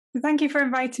Thank you for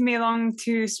inviting me along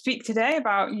to speak today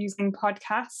about using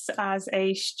podcasts as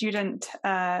a student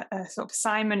sort of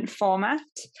assignment format.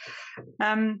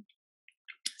 Um,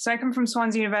 so I come from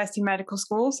Swansea University Medical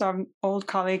School, so I'm an old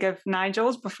colleague of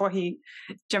Nigel's before he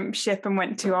jumped ship and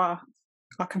went to our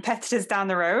competitors down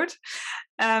the road.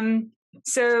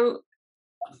 So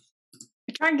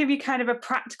I try and give you kind of a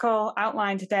practical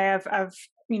outline today of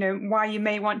why you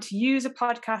may want to use a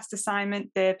podcast assignment,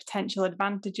 the potential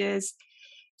advantages,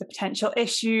 the potential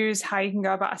issues, how you can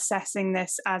go about assessing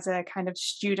this as a kind of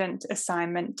student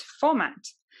assignment format.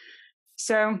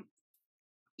 So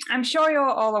I'm sure you're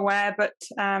all aware, but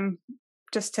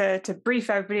just to brief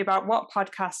everybody about what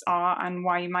podcasts are and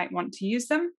why you might want to use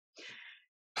them.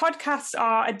 Podcasts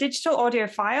are a digital audio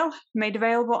file made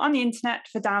available on the internet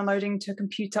for downloading to a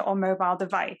computer or mobile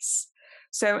device.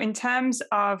 So in terms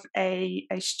of a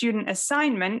student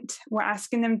assignment, we're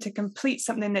asking them to complete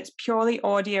something that's purely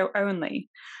audio only.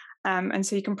 And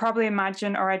so you can probably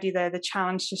imagine already the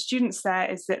challenge to students there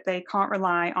is that they can't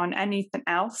rely on anything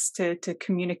else to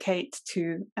communicate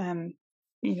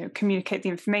communicate the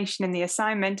information in the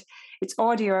assignment. It's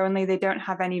audio only. They don't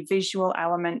have any visual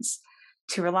elements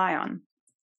to rely on.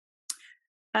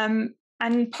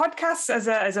 And podcasts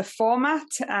as a format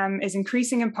is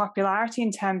increasing in popularity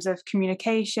in terms of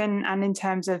communication and in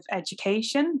terms of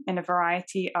education in a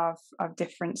variety of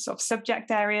different sort of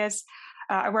subject areas.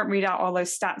 I won't read out all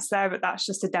those stats there, but that's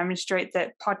just to demonstrate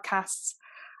that podcasts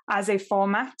as a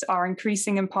format are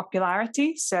increasing in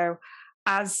popularity. So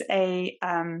as a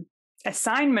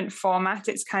assignment format,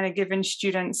 it's kind of given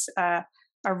students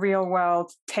a real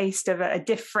world taste of a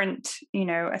different,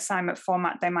 assignment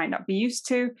format they might not be used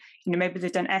to. Maybe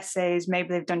they've done essays, maybe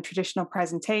they've done traditional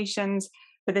presentations,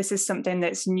 but this is something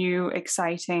that's new,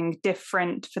 exciting,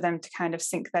 different for them to kind of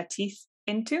sink their teeth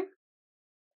into.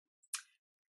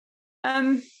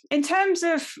 In terms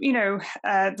of,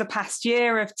 the past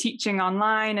year of teaching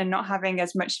online and not having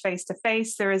as much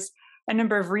face-to-face, there is a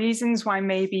number of reasons why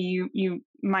maybe you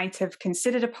might have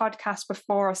considered a podcast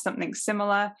before or something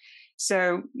similar.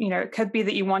 So, it could be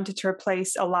that you wanted to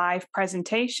replace a live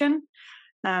presentation.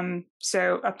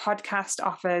 So a podcast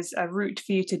offers a route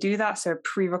for you to do that. So a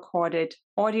pre-recorded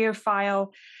audio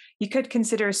file. You could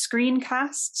consider a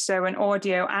screencast, so an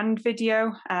audio and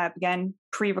video, again,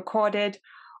 pre-recorded,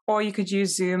 or you could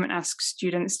use Zoom and ask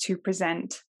students to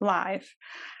present live.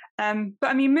 But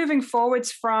I mean, moving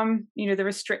forwards from, the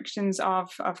restrictions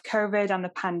of COVID and the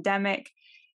pandemic,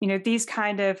 these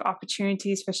kind of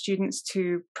opportunities for students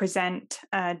to present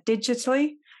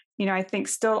digitally, I think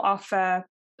still offer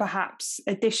perhaps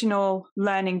additional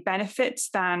learning benefits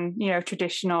than,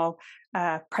 traditional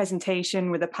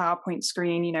presentation with a PowerPoint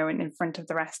screen, in front of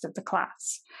the rest of the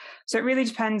class. So it really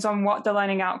depends on what the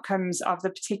learning outcomes of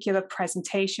the particular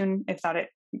presentation, if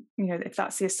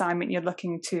that's the assignment you're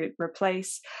looking to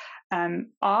replace,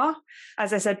 are.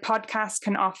 As I said, podcasts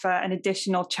can offer an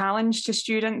additional challenge to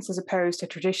students as opposed to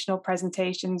traditional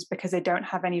presentations because they don't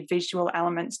have any visual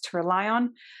elements to rely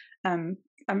on.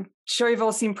 I'm sure you've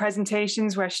all seen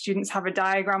presentations where students have a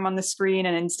diagram on the screen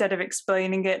and instead of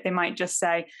explaining it, they might just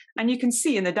say, and you can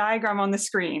see in the diagram on the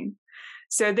screen.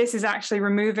 So this is actually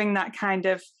removing that kind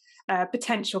of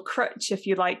potential crutch, if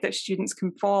you like, that students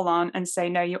can fall on and say,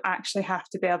 no, you actually have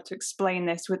to be able to explain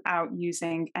this without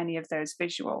using any of those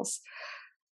visuals.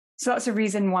 So that's a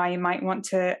reason why you might want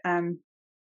to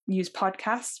use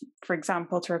podcasts, for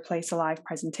example, to replace a live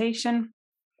presentation.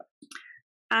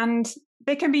 And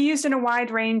they can be used in a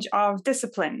wide range of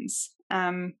disciplines.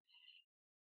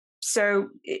 So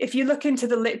if you look into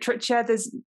the literature,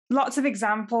 there's lots of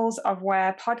examples of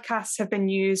where podcasts have been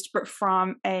used, but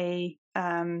from a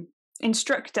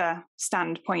instructor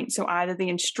standpoint. So either the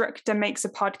instructor makes a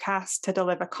podcast to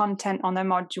deliver content on their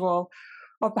module,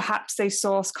 or perhaps they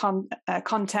source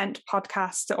content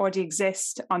podcasts that already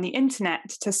exist on the internet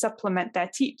to supplement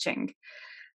their teaching.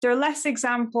 There are less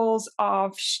examples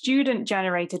of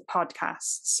student-generated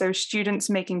podcasts, so students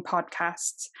making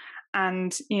podcasts,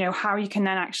 and how you can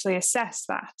then actually assess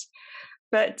that.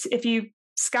 But if you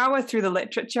scour through the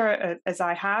literature, as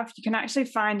I have, you can actually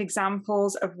find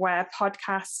examples of where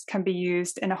podcasts can be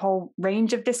used in a whole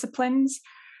range of disciplines.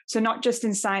 So not just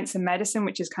in science and medicine,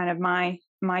 which is kind of my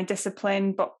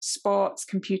discipline, but sports,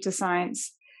 computer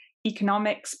science,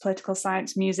 economics, political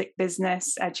science, music,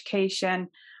 business, education,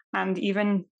 and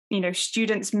even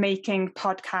students making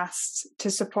podcasts to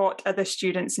support other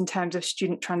students in terms of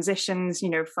student transitions,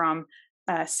 from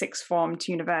sixth form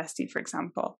to university, for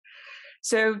example.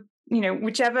 So,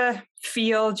 whichever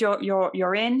field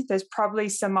you're in, there's probably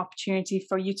some opportunity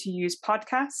for you to use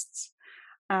podcasts.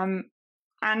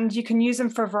 And you can use them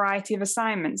for a variety of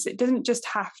assignments. It doesn't just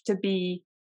have to be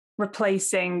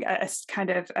replacing a kind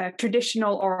of a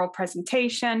traditional oral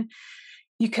presentation.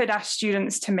 You could ask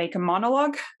students to make a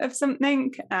monologue of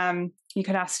something. You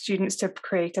could ask students to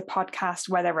create a podcast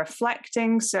where they're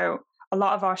reflecting. So a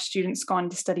lot of our students go on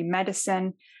to study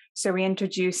medicine. So we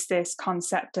introduce this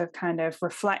concept of kind of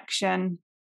reflection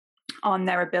on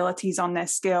their abilities, on their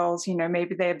skills.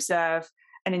 Maybe they observe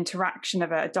an interaction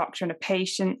of a doctor and a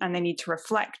patient and they need to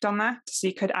reflect on that. So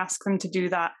you could ask them to do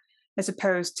that as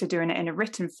opposed to doing it in a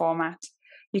written format.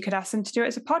 You could ask them to do it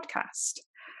as a podcast.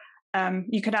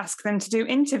 You could ask them to do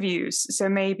interviews. So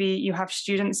maybe you have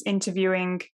students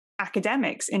interviewing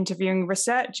academics, interviewing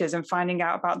researchers and finding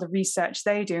out about the research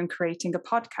they do and creating a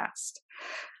podcast.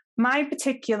 My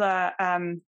particular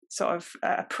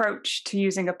approach to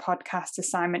using a podcast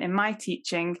assignment in my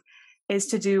teaching is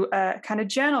to do a kind of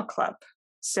journal club.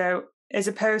 So as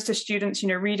opposed to students,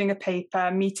 reading a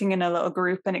paper, meeting in a little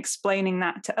group and explaining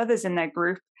that to others in their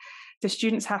group, the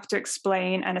students have to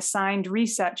explain an assigned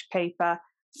research paper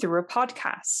through a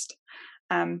podcast.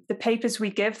 The papers we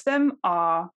give them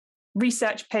are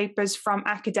research papers from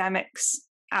academics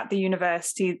at the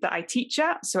university that I teach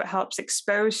at. So it helps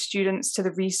expose students to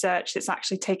the research that's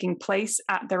actually taking place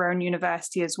at their own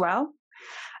university as well.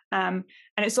 And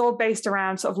it's all based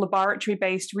around sort of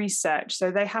laboratory-based research.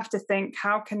 So they have to think,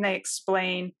 how can they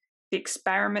explain the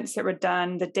experiments that were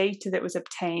done, the data that was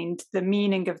obtained, the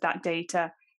meaning of that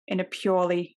data in a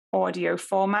purely audio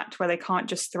format where they can't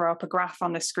just throw up a graph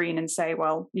on the screen and say,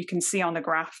 well, you can see on the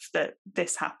graph that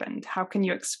this happened. How can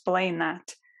you explain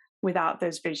that without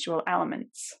those visual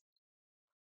elements?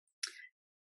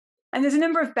 And there's a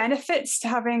number of benefits to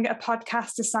having a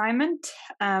podcast assignment.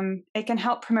 It can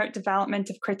help promote development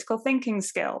of critical thinking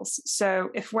skills. So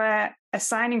if we're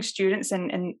assigning students,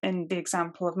 in the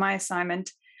example of my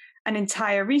assignment, an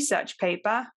entire research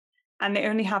paper, and they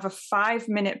only have a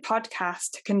 5-minute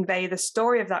podcast to convey the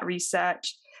story of that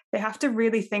research, they have to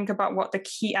really think about what the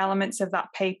key elements of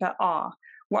that paper are.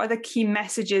 What are the key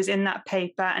messages in that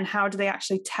paper, and how do they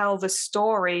actually tell the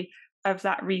story of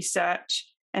that research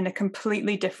in a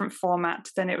completely different format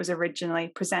than it was originally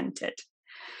presented?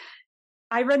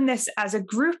 I run this as a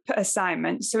group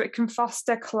assignment, so it can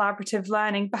foster collaborative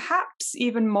learning, perhaps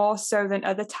even more so than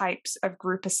other types of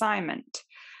group assignment.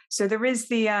 So there is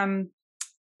the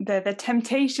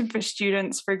temptation for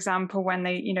students, for example, when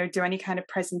they do any kind of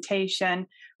presentation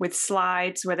with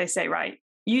slides where they say, right,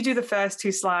 you do the first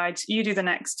 2 slides, you do the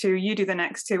next 2, you do the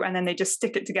next 2, and then they just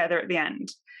stick it together at the end.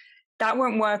 That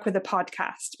won't work with a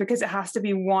podcast because it has to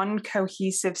be one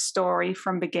cohesive story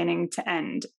from beginning to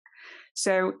end.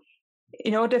 So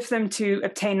in order for them to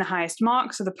obtain the highest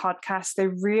marks of the podcast, they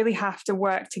really have to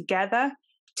work together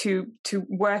to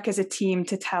work as a team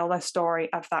to tell the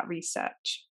story of that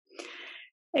research.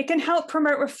 It can help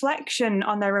promote reflection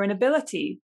on their own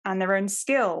ability and their own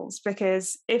skills,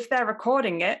 because if they're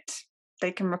recording it,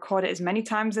 they can record it as many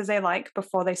times as they like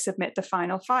before they submit the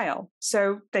final file.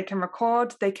 So they can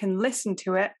record, they can listen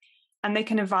to it, and they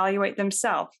can evaluate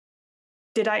themselves.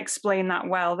 Did I explain that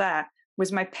well there?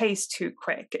 Was my pace too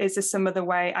quick? Is there some other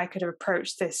way I could have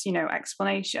approached this,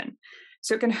 explanation?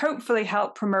 So it can hopefully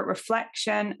help promote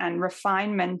reflection and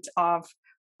refinement of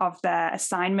their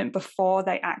assignment before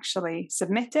they actually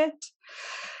submit it.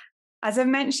 As I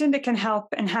mentioned, it can help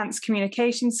enhance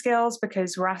communication skills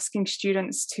because we're asking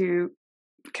students to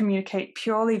communicate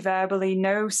purely verbally,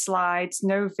 no slides,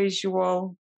 no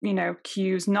visual,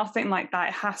 cues, nothing like that.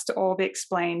 It has to all be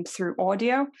explained through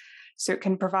audio. So it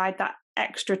can provide that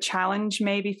extra challenge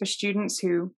maybe for students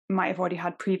who might have already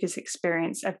had previous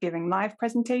experience of giving live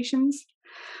presentations.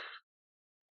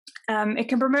 It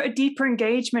can promote a deeper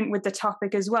engagement with the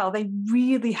topic as well. They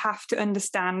really have to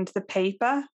understand the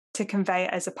paper to convey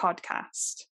it as a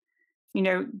podcast.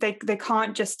 They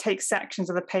can't just take sections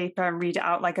of the paper and read it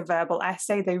out like a verbal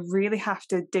essay. They really have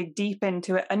to dig deep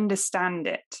into it, understand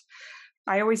it.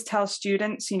 I always tell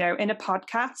students, in a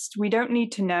podcast, we don't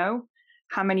need to know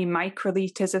how many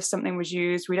microliters of something was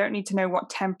used. We don't need to know what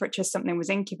temperature something was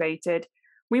incubated.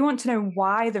 We want to know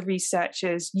why the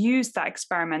researchers used that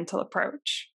experimental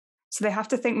approach. So they have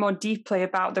to think more deeply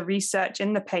about the research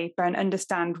in the paper and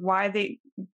understand why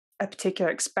a particular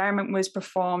experiment was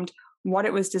performed, what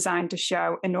it was designed to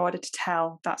show in order to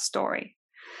tell that story.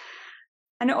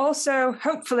 And it also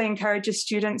hopefully encourages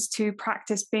students to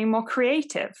practice being more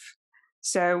creative.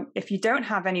 So if you don't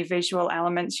have any visual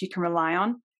elements you can rely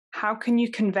on, how can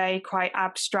you convey quite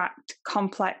abstract,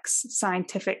 complex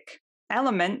scientific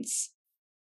elements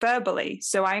verbally?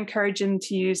 So I encourage them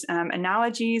to use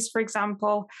analogies, for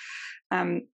example.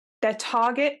 Their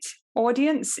target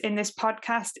audience in this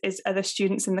podcast is other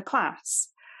students in the class.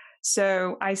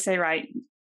 So I say, right,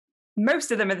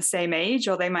 most of them are the same age,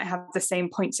 or they might have the same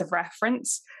points of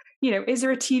reference. Is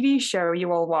there a TV show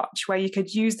you all watch where you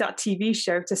could use that TV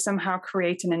show to somehow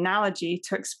create an analogy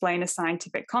to explain a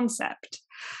scientific concept?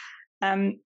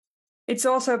 It's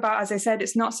also about, as I said,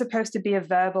 it's not supposed to be a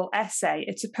verbal essay.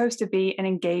 It's supposed to be an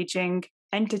engaging,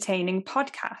 entertaining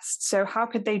podcast. So how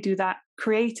could they do that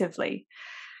creatively?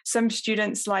 Some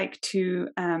students like to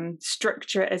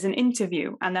structure it as an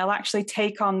interview, and they'll actually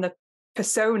take on the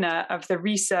persona of the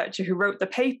researcher who wrote the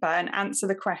paper and answer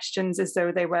the questions as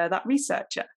though they were that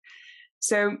researcher.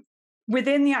 So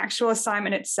within the actual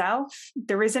assignment itself,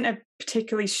 there isn't a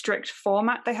particularly strict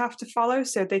format they have to follow,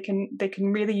 so they can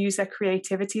really use their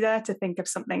creativity there to think of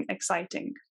something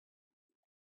exciting.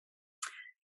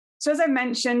 So as I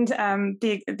mentioned,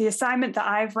 the assignment that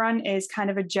I've run is kind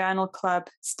of a journal club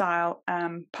style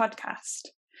podcast.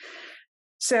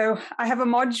 So I have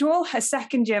a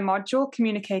second year module,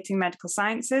 Communicating Medical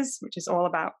Sciences, which is all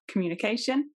about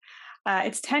communication.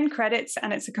 It's 10 credits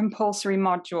and it's a compulsory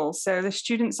module. So the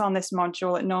students on this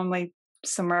module are normally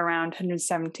somewhere around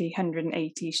 170,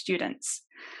 180 students.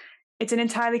 It's an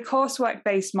entirely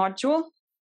coursework-based module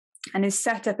and is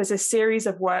set up as a series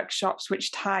of workshops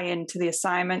which tie into the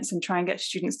assignments and try and get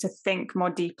students to think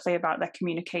more deeply about their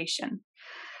communication.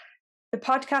 The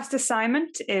podcast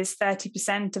assignment is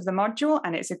 30% of the module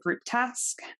and it's a group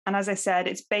task. And as I said,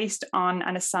 it's based on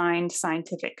an assigned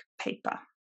scientific paper.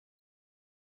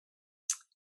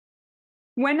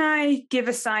 When I give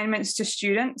assignments to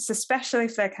students, especially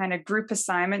if they're kind of group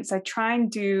assignments, I try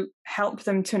and help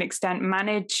them to an extent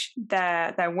manage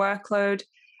their workload.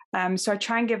 So I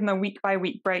try and give them a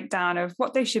week-by-week breakdown of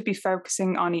what they should be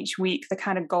focusing on each week, the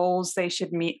kind of goals they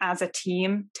should meet as a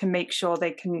team to make sure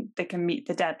they can meet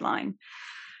the deadline.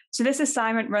 So this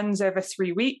assignment runs over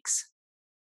 3 weeks.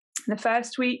 The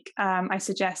first week, I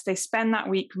suggest they spend that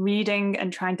week reading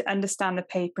and trying to understand the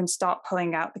paper and start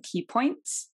pulling out the key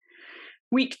points.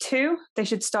 Week 2, they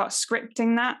should start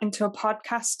scripting that into a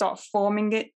podcast, start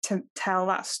forming it to tell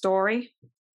that story.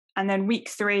 And then week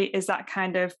 3 is that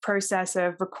kind of process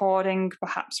of recording,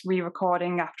 perhaps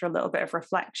re-recording after a little bit of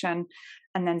reflection,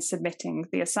 and then submitting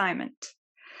the assignment.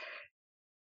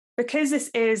 Because this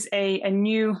is a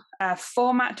new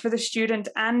format for the student,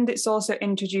 and it's also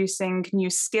introducing new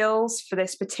skills for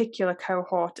this particular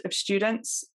cohort of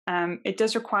students, it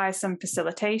does require some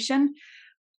facilitation.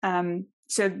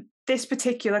 So this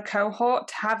particular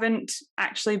cohort haven't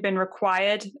actually been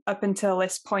required up until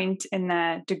this point in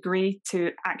their degree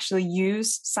to actually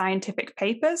use scientific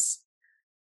papers.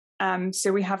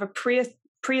 So we have a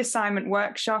pre-assignment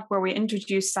workshop where we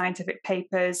introduce scientific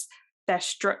papers, their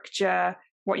structure,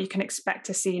 what you can expect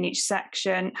to see in each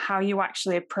section, how you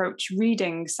actually approach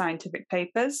reading scientific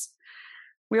papers.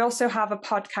 We also have a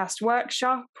podcast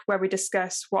workshop where we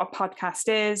discuss what a podcast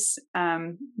is,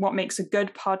 what makes a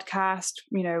good podcast,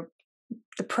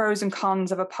 the pros and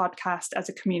cons of a podcast as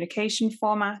a communication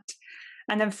format.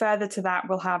 And then further to that,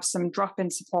 we'll have some drop-in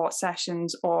support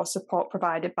sessions or support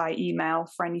provided by email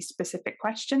for any specific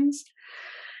questions.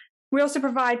 We also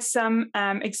provide some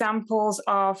examples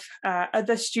of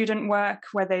other student work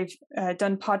where they've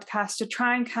done podcasts to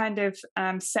try and kind of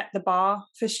set the bar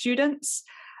for students.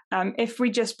 If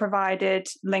we just provided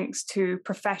links to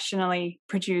professionally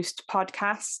produced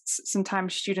podcasts,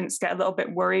 sometimes students get a little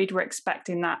bit worried. We're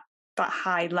expecting that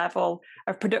high level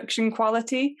of production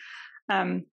quality.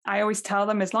 I always tell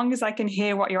them, as long as I can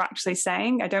hear what you're actually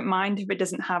saying, I don't mind if it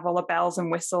doesn't have all the bells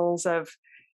and whistles of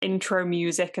intro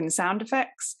music and sound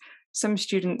effects. Some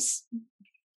students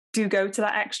do go to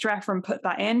that extra effort and put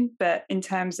that in, but in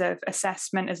terms of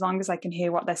assessment, as long as I can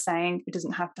hear what they're saying, it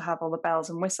doesn't have to have all the bells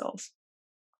and whistles.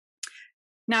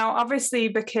 Now, obviously,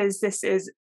 because this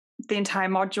is the entire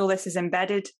module this is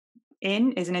embedded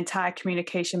in, is an entire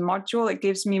communication module, it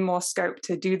gives me more scope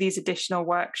to do these additional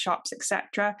workshops,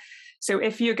 etc. So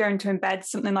if you're going to embed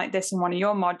something like this in one of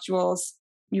your modules,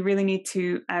 you really need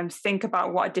to think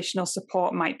about what additional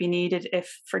support might be needed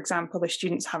if, for example, the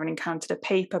students haven't encountered a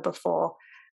paper before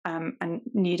and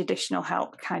need additional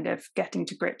help kind of getting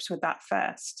to grips with that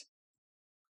first.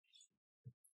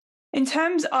 In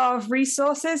terms of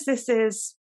resources, this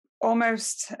is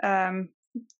almost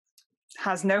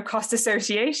has no cost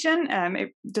association.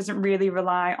 It doesn't really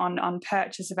rely on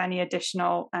purchase of any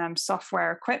additional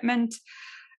software equipment.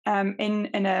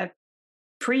 In a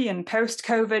pre and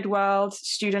post-COVID world,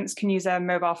 students can use a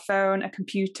mobile phone, a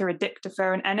computer, a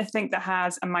dictaphone, anything that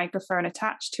has a microphone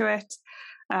attached to it.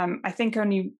 I think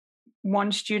only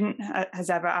one student has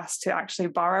ever asked to actually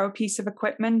borrow a piece of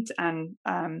equipment, and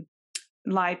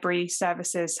library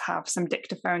services have some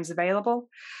dictaphones available.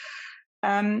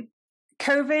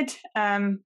 COVID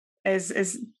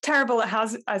as terrible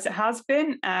as it has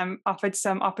been, offered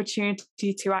some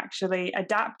opportunity to actually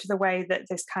adapt the way that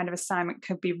this kind of assignment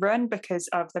could be run because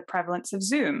of the prevalence of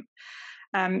Zoom.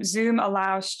 Zoom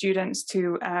allows students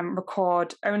to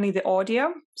record only the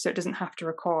audio, so it doesn't have to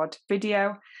record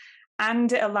video,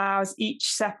 and it allows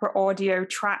each separate audio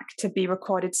track to be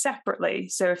recorded separately.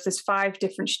 So if there's 5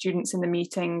 different students in the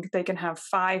meeting, they can have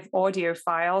 5 audio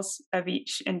files of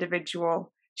each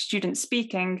individual student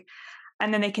speaking,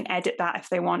 and then they can edit that if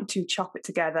they want to, chop it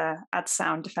together, add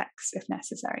sound effects if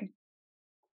necessary.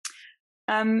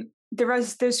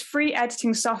 There's free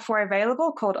editing software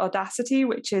available called Audacity,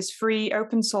 which is free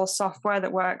open source software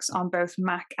that works on both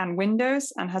Mac and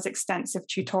Windows and has extensive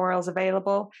tutorials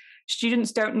available.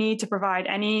 Students don't need to provide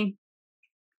any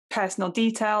personal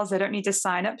details. They don't need to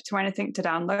sign up to anything to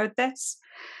download this.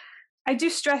 I do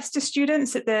stress to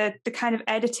students that the kind of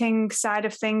editing side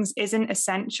of things isn't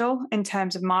essential in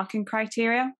terms of marking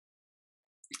criteria.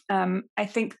 I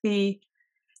think the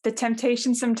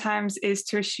temptation sometimes is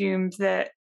to assume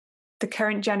that the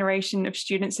current generation of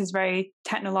students is very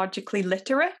technologically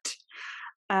literate,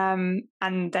 and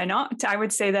they're not. I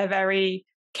would say they're very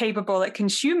capable at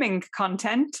consuming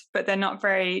content, but they're not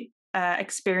very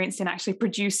experienced in actually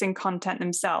producing content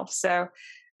themselves. So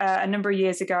a number of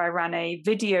years ago, I ran a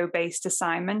video-based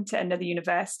assignment at another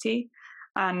university.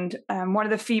 And one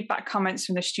of the feedback comments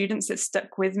from the students that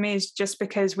stuck with me is, just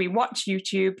because we watch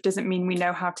YouTube doesn't mean we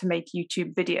know how to make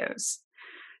YouTube videos.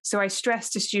 So I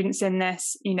stress to students in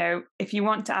this, if you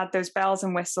want to add those bells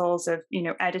and whistles of,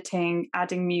 editing,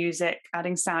 adding music,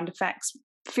 adding sound effects,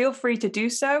 feel free to do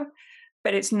so,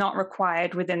 but it's not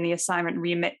required within the assignment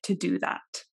remit to do that.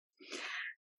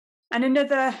 And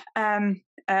another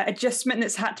adjustment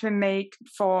that's had to be made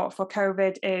for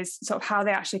COVID is sort of how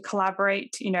they actually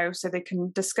collaborate, so they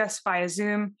can discuss via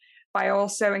Zoom. But I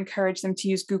also encourage them to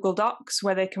use Google Docs,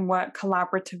 where they can work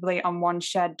collaboratively on one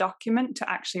shared document to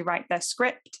actually write their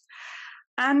script.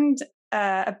 And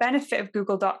a benefit of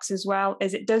Google Docs as well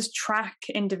is it does track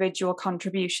individual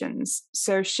contributions.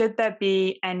 So should there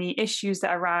be any issues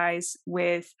that arise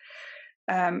with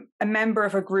a member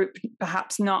of a group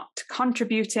perhaps not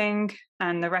contributing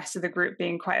and the rest of the group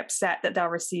being quite upset that they'll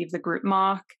receive the group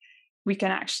mark, we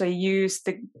can actually use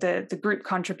the group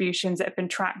contributions that have been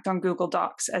tracked on Google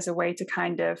Docs as a way to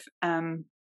kind of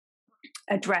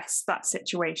address that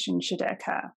situation should it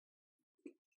occur.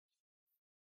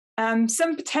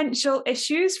 Some potential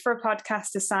issues for a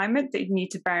podcast assignment that you need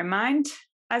to bear in mind.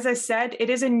 As I said, it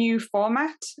is a new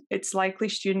format. It's likely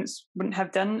students wouldn't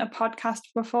have done a podcast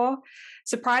before.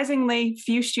 Surprisingly,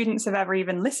 few students have ever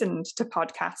even listened to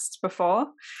podcasts before,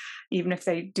 even if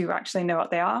they do actually know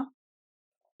what they are.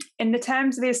 In the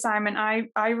terms of the assignment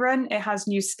I run, it has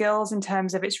new skills in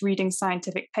terms of its reading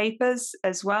scientific papers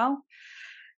as well.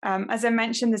 As I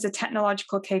mentioned, there's a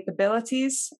technological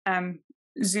capabilities.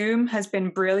 Zoom has been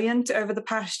brilliant over the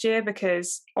past year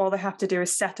because all they have to do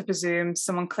is set up a Zoom,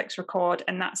 someone clicks record,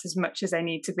 and that's as much as they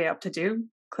need to be able to do,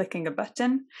 clicking a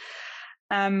button.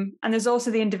 And there's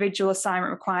also the individual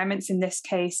assignment requirements. In this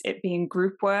case, it being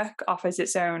group work offers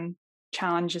its own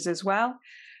challenges as well.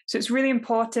 So it's really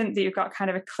important that you've got kind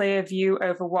of a clear view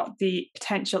over what the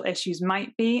potential issues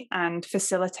might be and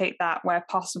facilitate that where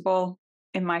possible.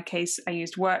 In my case, I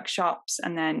used workshops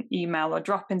and then email or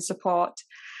drop-in support,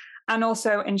 and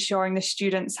also ensuring the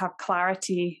students have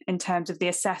clarity in terms of the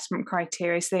assessment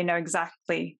criteria so they know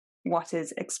exactly what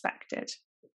is expected.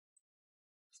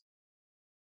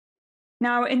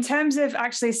 Now, in terms of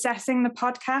actually assessing the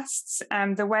podcasts,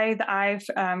 the way that I've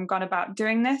gone about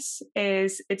doing this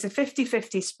is it's a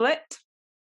 50-50 split.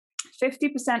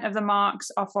 50% of the marks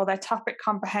are for their topic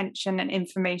comprehension and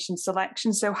information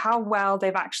selection, so how well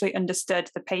they've actually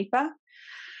understood the paper.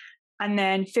 And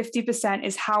then 50%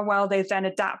 is how well they've then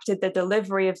adapted the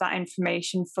delivery of that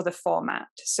information for the format.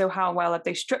 So how well have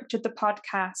they structured the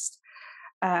podcast,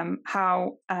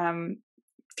 how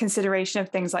consideration of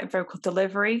things like vocal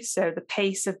delivery, so the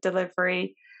pace of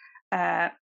delivery,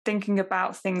 thinking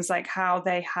about things like how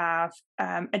they have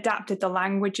adapted the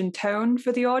language and tone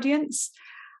for the audience.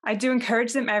 I do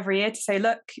encourage them every year to say,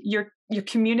 look, you're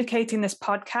communicating this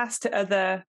podcast to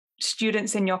other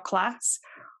students in your class.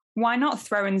 Why not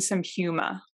throw in some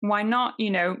humor? Why not,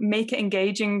 make it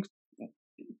engaging,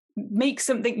 make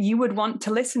something you would want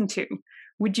to listen to?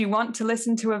 Would you want to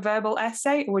listen to a verbal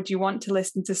essay, or would you want to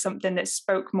listen to something that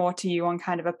spoke more to you on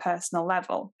kind of a personal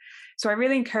level? So I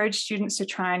really encourage students to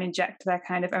try and inject their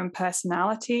kind of own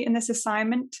personality in this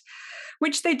assignment,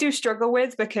 which they do struggle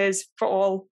with because for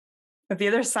all of the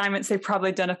other assignments they've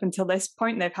probably done up until this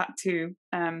point, they've had to,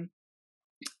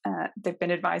 they've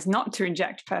been advised not to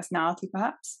inject personality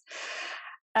perhaps.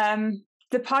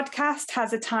 The podcast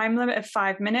has a time limit of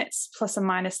 5 minutes plus or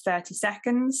minus 30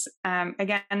 seconds.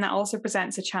 Again, that also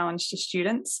presents a challenge to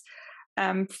students.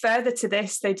 Further to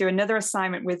this, they do another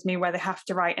assignment with me where they have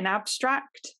to write an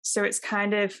abstract. So it's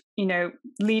kind of,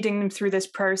 leading them through this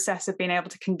process of being able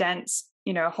to condense,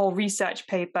 a whole research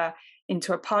paper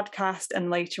into a podcast and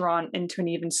later on into an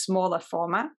even smaller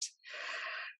format.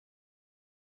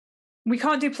 We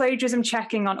can't do plagiarism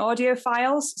checking on audio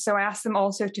files, so I asked them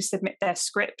also to submit their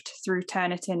script through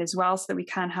Turnitin as well, so that we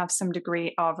can have some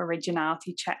degree of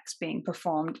originality checks being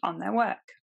performed on their work.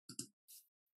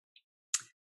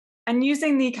 And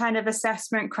using the kind of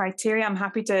assessment criteria, I'm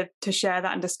happy to share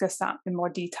that and discuss that in more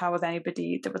detail with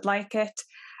anybody that would like it.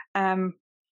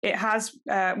 It has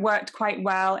worked quite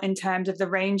well in terms of the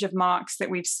range of marks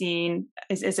that we've seen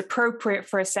is appropriate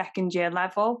for a second year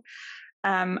level.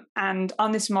 And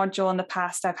on this module in the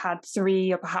past, I've had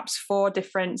 3 or perhaps 4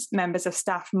 different members of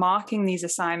staff marking these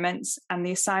assignments, and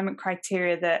the assignment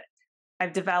criteria that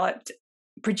I've developed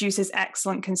produces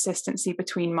excellent consistency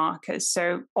between markers.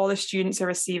 So all the students are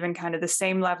receiving kind of the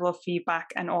same level of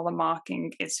feedback and all the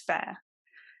marking is fair.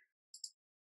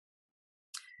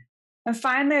 And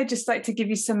finally, I'd just like to give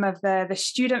you some of the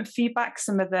student feedback,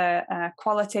 some of the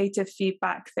qualitative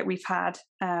feedback that we've had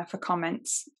for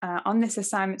comments on this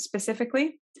assignment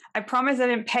specifically. I promise I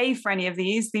didn't pay for any of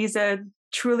these. These are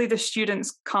truly the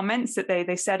students' comments that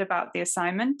they said about the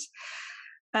assignment.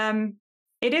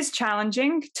 It is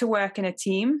challenging to work in a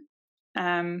team,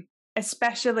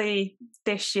 especially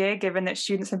this year, given that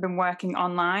students have been working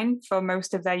online for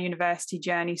most of their university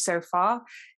journey so far.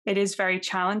 It is very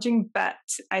challenging, but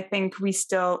I think we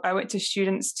still owe it to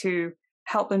students to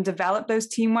help them develop those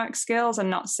teamwork skills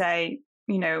and not say,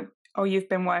 oh, you've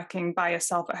been working by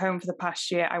yourself at home for the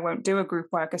past year, I won't do a group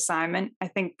work assignment. I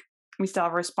think we still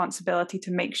have a responsibility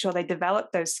to make sure they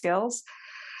develop those skills.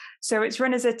 So it's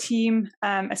run as a team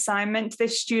assignment.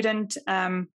 This student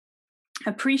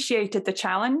appreciated the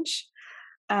challenge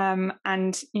and,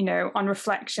 on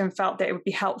reflection, felt that it would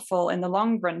be helpful in the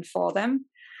long run for them.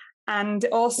 And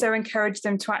also encouraged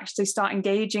them to actually start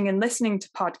engaging and listening to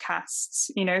podcasts,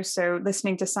 so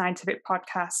listening to scientific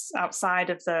podcasts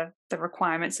outside of the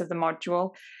requirements of the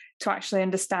module to actually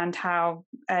understand how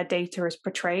data is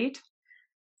portrayed.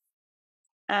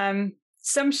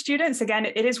 Some students, again,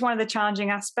 it is one of the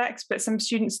challenging aspects, but some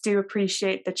students do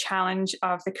appreciate the challenge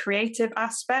of the creative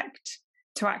aspect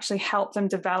to actually help them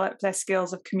develop their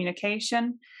skills of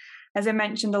communication. As I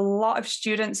mentioned, a lot of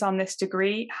students on this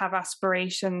degree have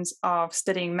aspirations of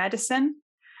studying medicine.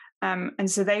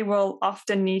 And so they will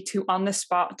often need to, on the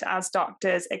spot, as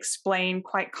doctors, explain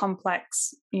quite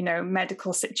complex,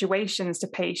 medical situations to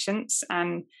patients.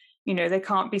 And, they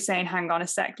can't be saying, hang on a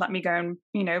sec, let me go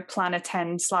and, plan a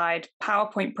 10-slide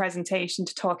PowerPoint presentation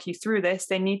to talk you through this.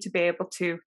 They need to be able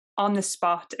to, on the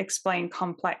spot, explain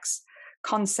complex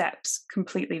concepts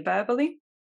completely verbally.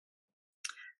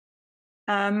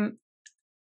 And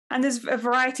there's a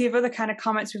variety of other kind of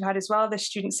comments we've had as well. The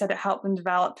students said it helped them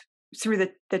develop through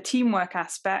the teamwork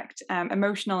aspect,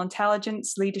 emotional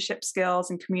intelligence, leadership skills,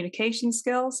 and communication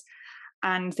skills,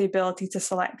 and the ability to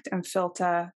select and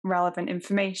filter relevant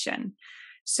information.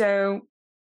 So,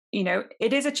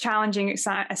 it is a challenging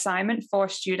assignment for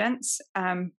students,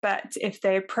 but if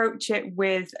they approach it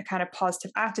with a kind of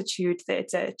positive attitude that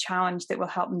it's a challenge that will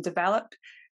help them develop,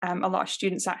 a lot of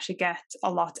students actually get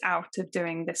a lot out of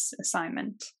doing this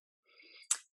assignment.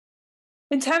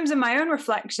 In terms of my own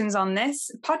reflections on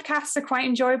this, podcasts are quite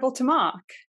enjoyable to mark.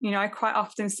 I quite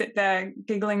often sit there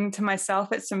giggling to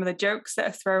myself at some of the jokes that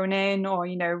are thrown in, or,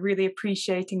 really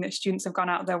appreciating that students have gone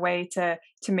out of their way to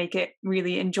make it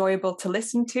really enjoyable to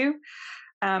listen to.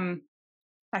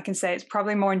 I can say it's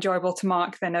probably more enjoyable to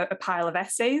mark than a pile of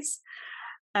essays.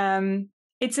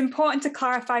 It's important to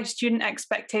clarify student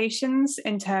expectations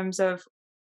in terms of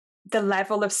the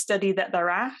level of study that they're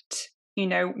at.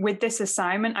 With this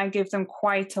assignment, I give them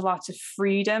quite a lot of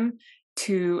freedom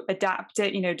to adapt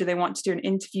it. Do they want to do an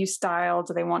interview style?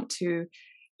 Do they want to,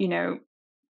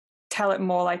 tell it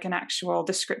more like an actual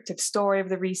descriptive story of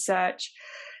the research?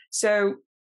 So,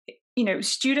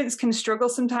 students can struggle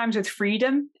sometimes with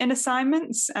freedom in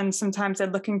assignments, and sometimes they're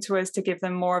looking to us to give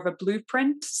them more of a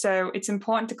blueprint. So it's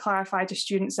important to clarify to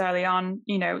students early on,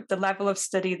 the level of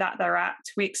study that they're at.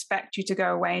 We expect you to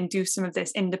go away and do some of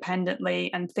this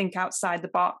independently and think outside the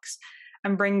box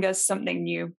and bring us something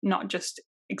new, not just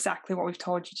exactly what we've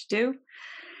told you to do.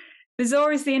 There's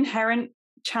always the inherent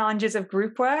challenges of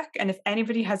group work, and if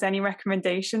anybody has any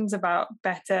recommendations about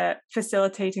better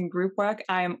facilitating group work,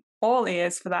 I am all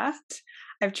ears for that.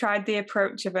 I've tried the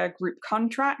approach of a group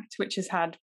contract, which has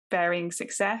had varying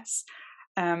success,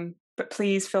 but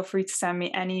please feel free to send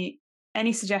me any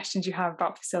any suggestions you have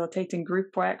about facilitating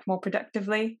group work more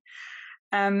productively.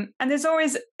 And there's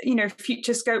always,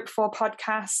 future scope for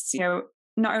podcasts,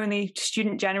 not only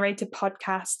student-generated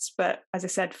podcasts, but as I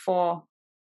said, for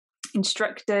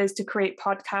instructors to create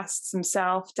podcasts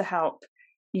themselves to help,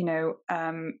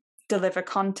 deliver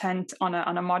content on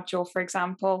a module, for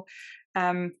example.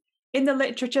 In the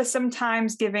literature,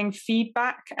 sometimes giving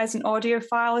feedback as an audio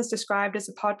file is described as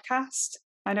a podcast.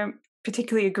 I don't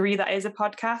particularly agree that is a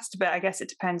podcast, but I guess it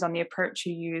depends on the approach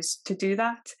you use to do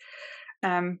that.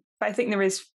 But I think there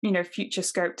is, future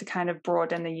scope to kind of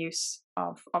broaden the use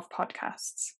of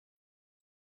podcasts.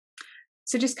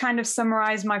 So just kind of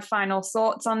summarize my final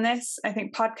thoughts on this. I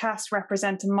think podcasts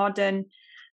represent a modern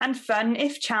and fun,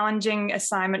 if challenging,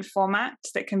 assignment format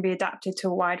that can be adapted to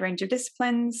a wide range of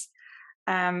disciplines.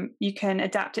 You can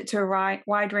adapt it to a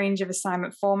wide range of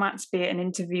assignment formats, be it an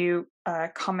interview,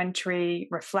 commentary,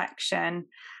 reflection,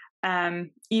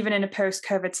 even in a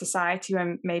post-COVID society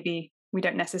when maybe we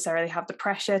don't necessarily have the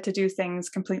pressure to do things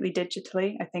completely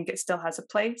digitally. I think it still has a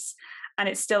place, and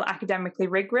it's still academically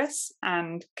rigorous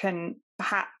and can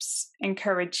perhaps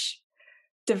encourage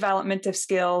development of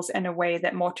skills in a way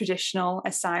that more traditional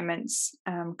assignments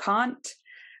can't.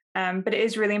 But it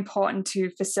is really important to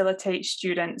facilitate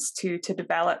students to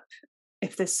develop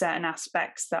if there's certain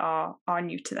aspects that are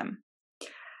new to them.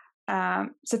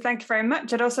 So thank you very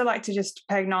much. I'd also like to just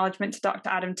pay acknowledgement to Dr.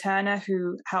 Adam Turner,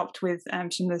 who helped with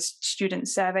some of the student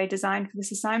survey design for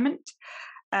this assignment.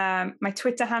 My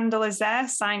Twitter handle is there,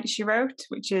 Science She Wrote,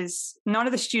 which is, none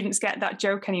of the students get that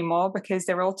joke anymore because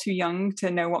they're all too young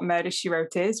to know what Murder, She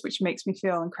Wrote is, which makes me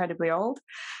feel incredibly old.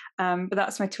 But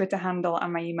that's my Twitter handle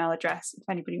and my email address if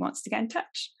anybody wants to get in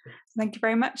touch. Thank you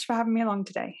very much for having me along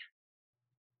today.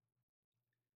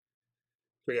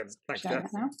 Brilliant. Thanks,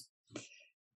 Jess.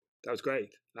 That was great.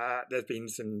 There's been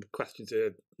some questions that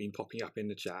have been popping up in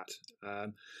the chat.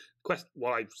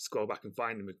 While I scroll back and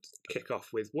find them, kick off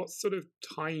with what sort of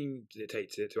time did it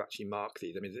take to actually mark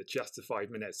these? I mean, is it just the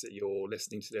 5 minutes that you're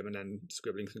listening to them and then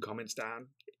scribbling some comments down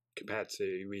compared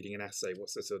to reading an essay?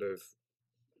 What's the sort of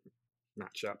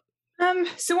matchup?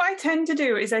 So what I tend to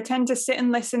do is I tend to sit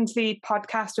and listen to the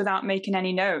podcast without making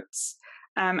any notes.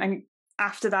 And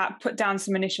after that, put down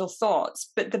some initial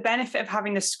thoughts. But the benefit of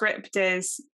having the script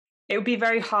is it would be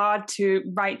very hard to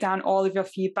write down all of your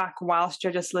feedback whilst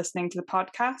you're just listening to the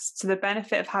podcast. So the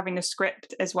benefit of having a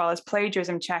script as well as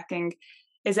plagiarism checking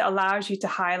is it allows you to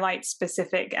highlight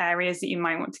specific areas that you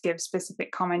might want to give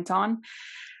specific comment on.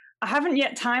 I haven't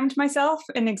yet timed myself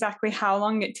in exactly how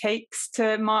long it takes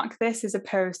to mark this as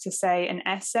opposed to, say, an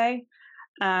essay.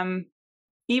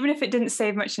 Even if it didn't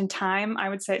save much in time, I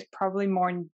would say it's probably more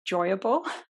enjoyable.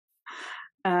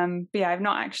 But yeah, I've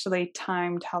not actually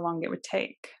timed how long it would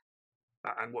take.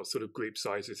 And what sort of group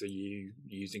sizes are you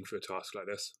using for a task like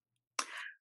this?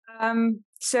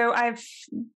 So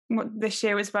this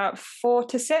year was about 4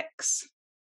 to 6.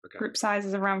 Okay. Group size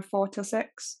is around 4 to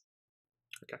 6.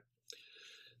 Okay.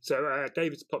 So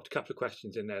David's popped a couple of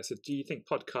questions in there. So do you think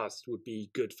podcasts would be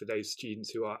good for those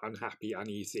students who are unhappy,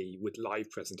 uneasy with live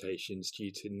presentations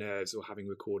due to nerves or having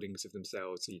recordings of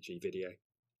themselves, e.g. video?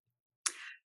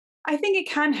 I think it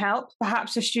can help,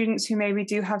 perhaps for students who maybe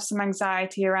do have some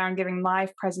anxiety around giving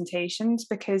live presentations,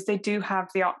 because they do have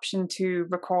the option to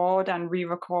record and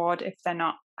re-record if they're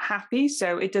not happy.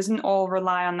 So it doesn't all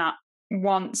rely on that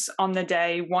once on the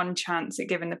day, one chance at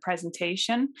giving the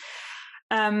presentation.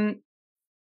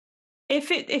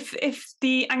 If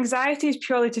the anxiety is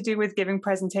purely to do with giving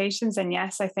presentations, then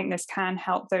yes, I think this can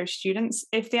help those students.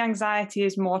 If the anxiety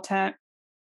is more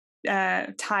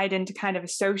tied into kind of a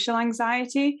social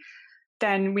anxiety,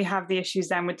 then we have the issues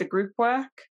then with the group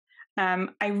work.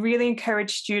 I really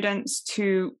encourage students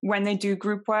to, when they do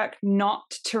group work, not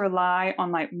to rely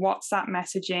on like WhatsApp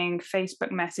messaging,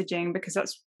 Facebook messaging, because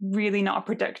that's really not a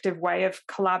productive way of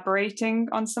collaborating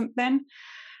on something.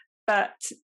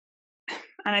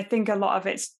 And I think a lot of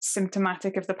it's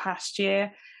symptomatic of the past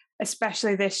year,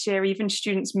 especially this year. Even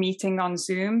students meeting on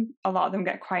Zoom, a lot of them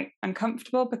get quite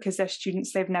uncomfortable because they're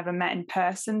students they've never met in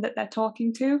person that they're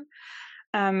talking to.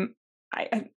 I'm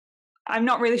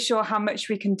not really sure how much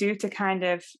we can do to kind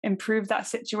of improve that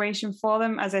situation for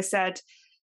them. As I said,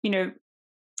 the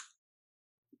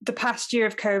past year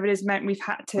of COVID has meant we've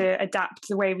had to adapt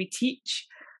the way we teach.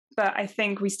 But I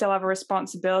think we still have a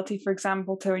responsibility, for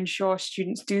example, to ensure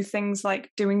students do things like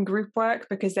doing group work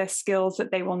because they're skills that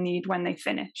they will need when they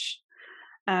finish.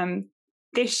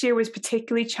 This year was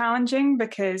particularly challenging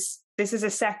because this is a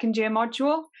second year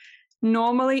module.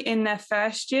 Normally in their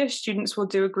first year, students will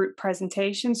do a group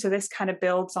presentation. So this kind of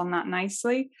builds on that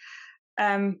nicely.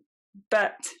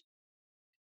 But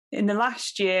in the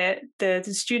last year, the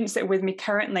students that are with me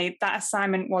currently, that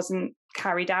assignment wasn't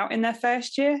carried out in their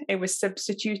first year. It was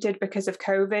substituted because of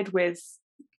COVID with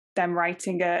them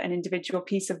writing an individual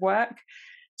piece of work.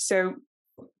 So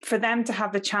for them to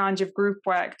have the challenge of group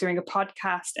work doing a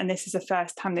podcast, and this is the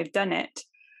first time they've done it,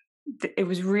 it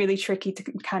was really tricky to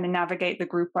kind of navigate the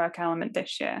group work element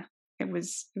this year. It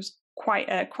was quite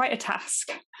a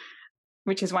task,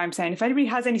 which is why I'm saying if anybody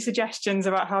has any suggestions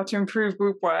about how to improve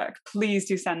group work, please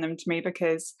do send them to me,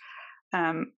 because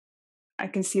I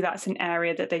can see that's an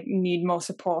area that they need more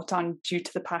support on due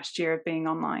to the past year of being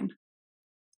online.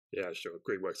 Yeah, sure.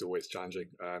 Group work's always challenging.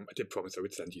 I did promise I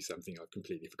would send you something. I've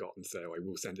completely forgotten, so I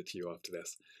will send it to you after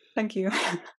this. Thank you.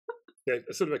 Yeah,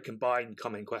 a sort of a combined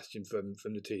comment question from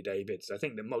the two Davids. I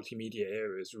think the multimedia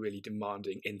era is really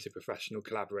demanding interprofessional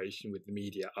collaboration with the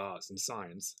media, arts and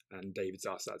science. And David's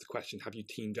asked that as a question, have you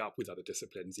teamed up with other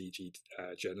disciplines, e.g.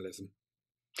 Journalism?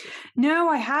 No,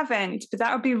 I haven't, but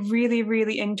that would be a really,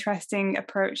 really interesting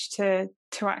approach to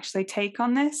actually take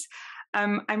on this.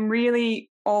 I'm really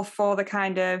all for the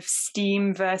kind of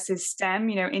STEAM versus STEM,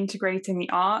 integrating the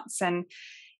arts. And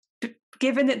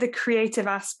given that the creative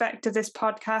aspect of this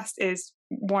podcast is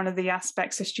one of the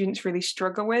aspects that students really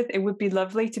struggle with, it would be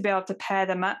lovely to be able to pair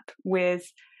them up with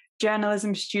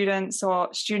journalism students or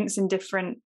students in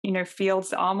different, fields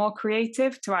that are more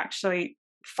creative to actually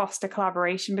foster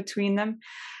collaboration between them.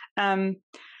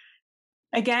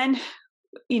 Again,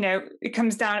 it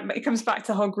comes back to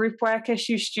the whole group work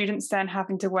issue. Students then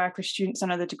having to work with students on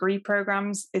other degree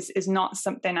programs is not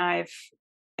something I've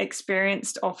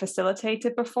experienced or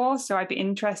facilitated before. So I'd be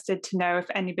interested to know if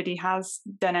anybody has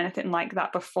done anything like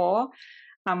that before,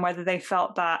 and whether they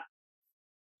felt that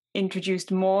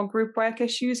introduced more group work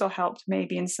issues or helped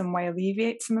maybe in some way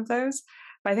alleviate some of those.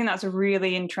 But I think that's a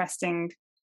really interesting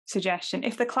suggestion.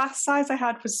 If the class size I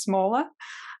had was smaller,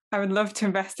 I would love to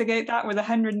investigate that, with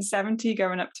 170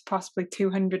 going up to possibly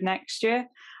 200 next year.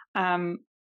 I'm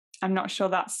not sure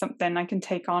that's something I can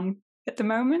take on at the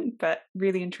moment, but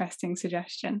really interesting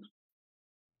suggestion.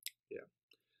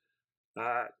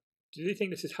 Yeah. Do you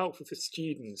think this is helpful for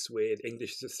students with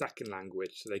English as a second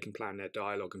language so they can plan their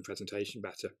dialogue and presentation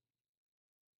better?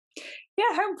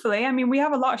 Yeah, hopefully. I mean, we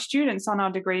have a lot of students on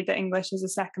our degree that English is a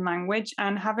second language,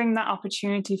 and having that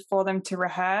opportunity for them to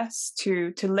rehearse,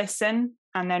 to listen,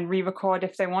 and then re-record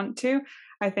if they want to,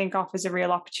 I think offers a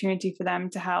real opportunity for them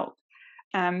to help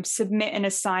submit an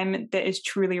assignment that is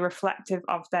truly reflective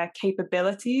of their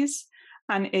capabilities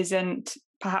and isn't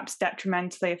perhaps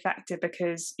detrimentally affected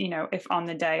because, if on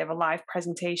the day of a live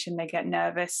presentation they get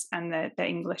nervous and the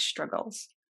English struggles.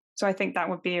 So I think that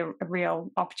would be a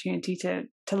real opportunity to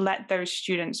let those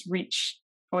students reach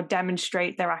or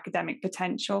demonstrate their academic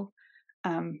potential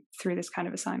through this kind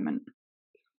of assignment.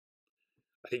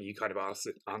 I think you kind of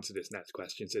answered this next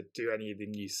question. So do any of them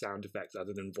use sound effects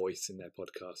other than voice in their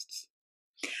podcasts?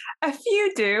 A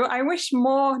few do. I wish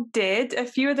more did. A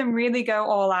few of them really go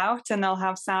all out, and they'll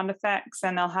have sound effects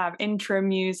and they'll have intro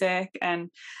music.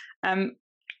 And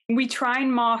we try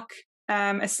and mark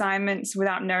assignments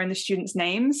without knowing the students'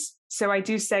 names. So I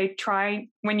do say, try,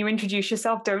 when you introduce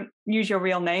yourself, don't use your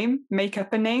real name, make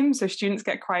up a name. So students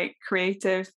get quite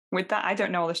creative with that. I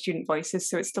don't know all the student voices,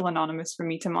 so it's still anonymous for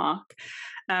me to mark.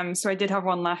 So I did have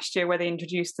one last year where they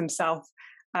introduced themselves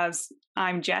as,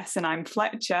 I'm Jess and I'm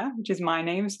Fletcher, which is my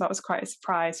name. So that was quite a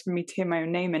surprise for me to hear my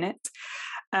own name in it.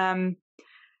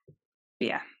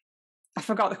 Yeah, I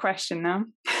forgot the question now.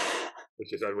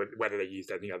 Which is whether they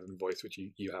used anything other than voice, which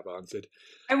you have answered.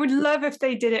 I would love if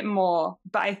they did it more,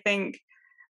 but I think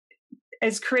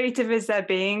as creative as they're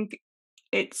being,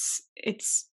 it's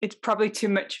probably too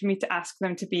much for me to ask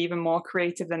them to be even more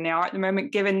creative than they are at the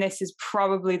moment, given this is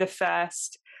probably the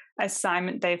first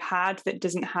assignment they've had that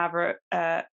doesn't have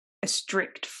a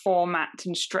strict format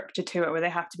and structure to it, where they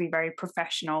have to be very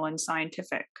professional and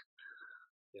scientific.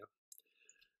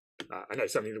 I know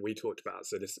something that we talked about,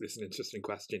 so this is an interesting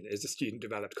question. Is the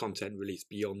student-developed content released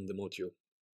beyond the module?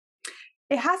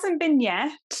 It hasn't been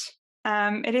yet.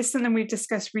 It is something we've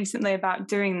discussed recently about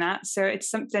doing that, so it's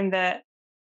something that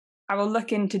I will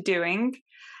look into doing.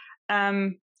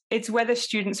 It's whether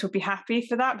students would be happy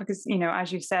for that, because,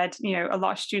 as you said, a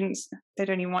lot of students, they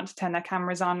don't even want to turn their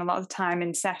cameras on a lot of the time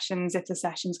in sessions if the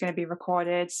session's going to be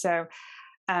recorded. So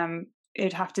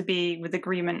it'd have to be with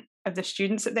agreement of the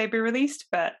students that they'd be released,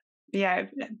 but yeah,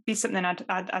 it'd be something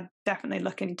I'd definitely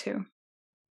look into.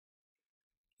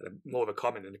 More of a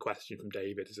comment than a question from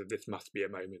David is that this must be a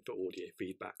moment for audio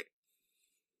feedback.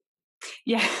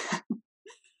 Yeah.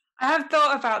 I have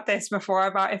thought about this before,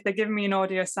 about if they're giving me an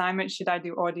audio assignment, should I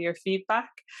do audio feedback?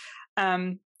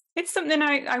 It's something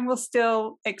I will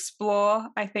still explore.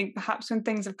 I think perhaps when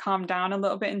things have calmed down a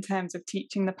little bit in terms of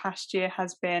teaching, the past year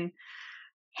has been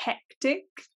hectic,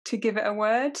 to give it a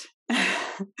word.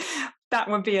 That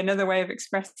would be another way of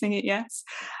expressing it, yes.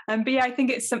 But yeah, I think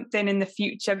it's something in the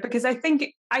future, because I think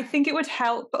it would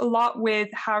help a lot with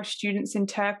how students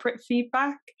interpret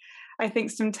feedback. I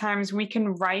think sometimes we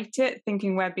can write it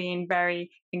thinking we're being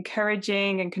very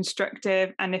encouraging and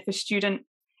constructive, and if a student,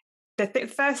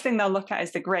 the first thing they'll look at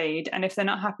is the grade, and if they're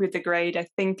not happy with the grade, I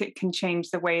think it can change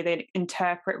the way they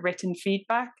interpret written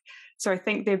feedback. So I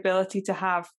think the ability to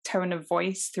have tone of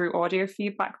voice through audio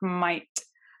feedback might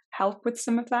help with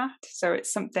some of that. So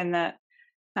it's something that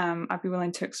I'd be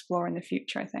willing to explore in the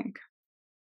future, I think.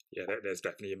 Yeah, there's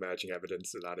definitely emerging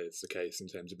evidence that that is the case in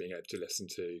terms of being able to listen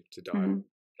to dialogue,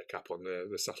 pick up on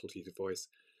the subtleties of voice.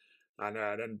 And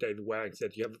then David Waring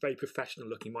said, you have a very professional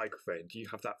looking microphone. Do you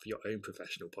have that for your own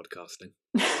professional podcasting?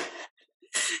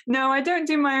 No, I don't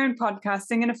do my own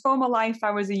podcasting. In a former life, I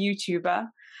was a YouTuber.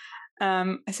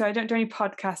 So I don't do any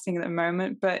podcasting at the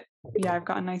moment, but yeah, I've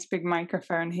got a nice big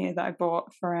microphone here that I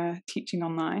bought for teaching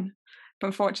online. But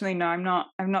unfortunately, no,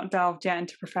 I've not delved yet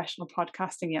into professional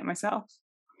podcasting yet myself.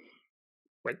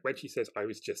 When she says I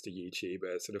was just a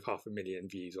YouTuber, sort of 500,000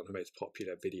 views on her most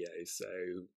popular videos, so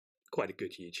quite a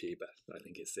good YouTuber, I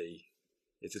think it's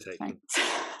a take.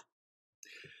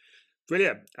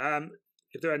 Brilliant.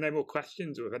 If there are no more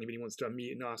questions, or if anybody wants to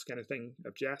unmute and ask anything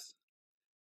of Jess,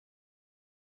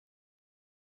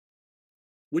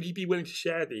 would you be willing to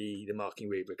share the marking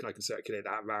rubric, and I can circulate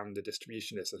that around the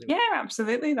distribution list? I think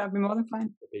absolutely, that'd be more than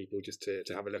fine. For people just to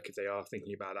have a look if they are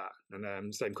thinking about that.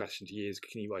 And same question to you is,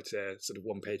 can you write a sort of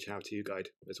one-page how-to guide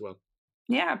as well?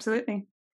 Yeah, absolutely.